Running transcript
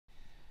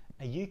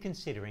Are you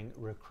considering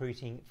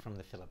recruiting from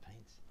the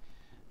Philippines?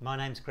 My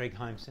name's Greg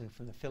Holmeson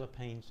from the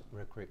Philippines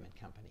Recruitment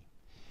Company.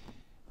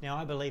 Now,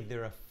 I believe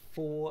there are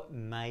four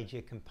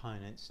major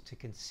components to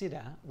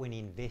consider when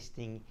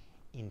investing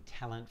in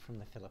talent from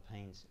the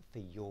Philippines for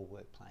your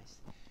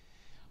workplace.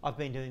 I've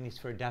been doing this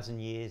for a dozen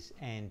years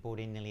and brought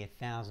in nearly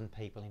 1,000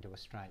 people into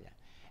Australia.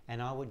 And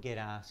I would get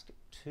asked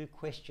two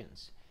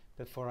questions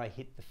before I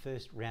hit the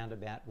first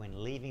roundabout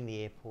when leaving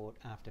the airport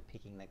after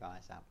picking the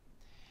guys up.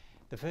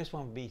 The first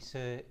one would be,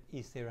 sir,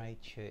 is there a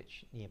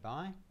church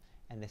nearby?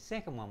 And the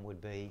second one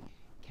would be,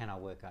 can I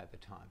work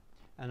overtime?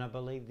 And I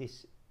believe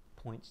this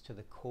points to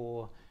the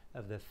core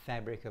of the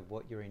fabric of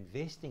what you're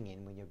investing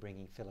in when you're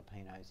bringing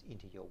Filipinos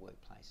into your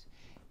workplace.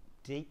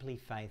 Deeply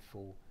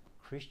faithful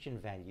Christian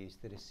values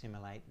that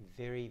assimilate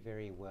very,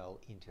 very well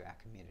into our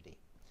community.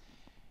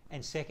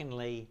 And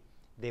secondly,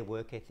 their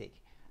work ethic.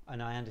 And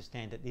I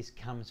understand that this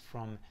comes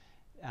from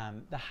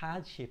the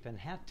hardship and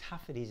how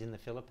tough it is in the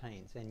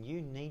Philippines, and you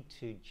need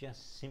to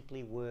just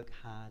simply work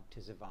hard to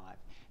survive.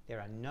 There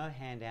are no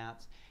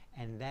handouts,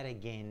 and that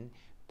again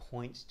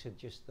points to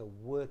just the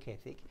work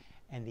ethic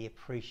and the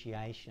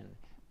appreciation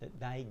that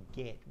they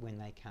get when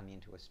they come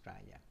into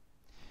Australia.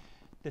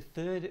 The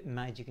third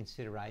major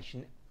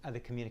consideration are the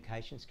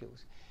communication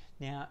skills.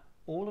 Now,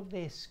 all of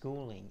their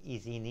schooling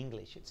is in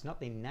English. It's not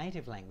their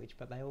native language,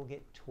 but they all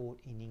get taught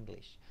in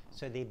English.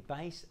 So their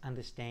base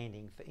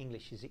understanding for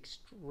English is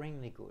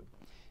extremely good.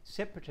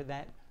 Separate to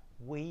that,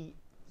 we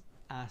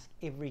ask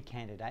every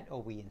candidate,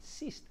 or we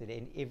insist that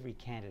every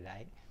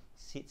candidate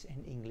sits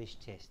an English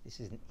test. This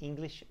is an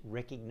English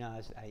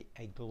recognised,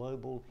 a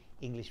global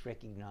English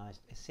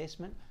recognised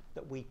assessment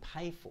that we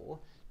pay for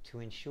to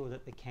ensure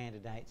that the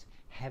candidates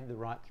have the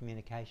right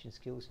communication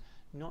skills,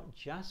 not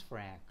just for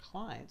our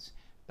clients,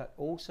 but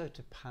also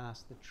to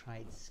pass the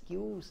trade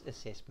skills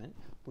assessment,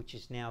 which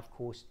is now, of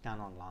course, done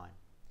online.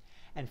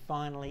 And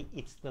finally,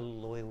 it's the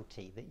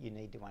loyalty that you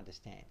need to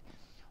understand.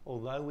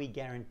 Although we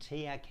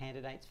guarantee our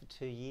candidates for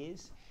 2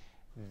 years,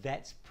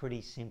 that's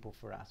pretty simple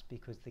for us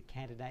because the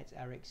candidates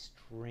are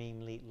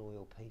extremely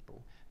loyal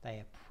people.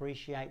 They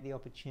appreciate the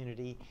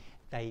opportunity.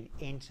 They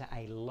enter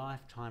a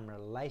lifetime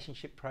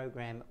relationship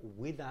program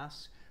with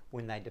us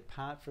when they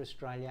depart for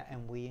Australia,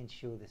 and we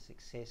ensure the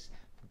success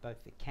for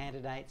both the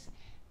candidates,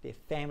 their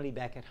family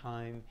back at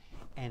home,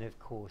 and of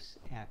course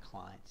our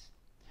clients.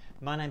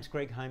 My name's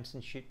Greg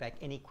Holmeson. Shoot back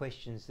any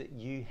questions that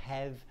you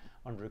have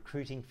on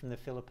recruiting from the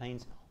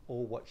Philippines,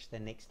 or watch the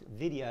next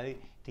video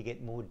to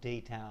get more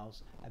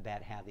details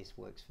about how this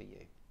works for you.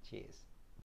 Cheers.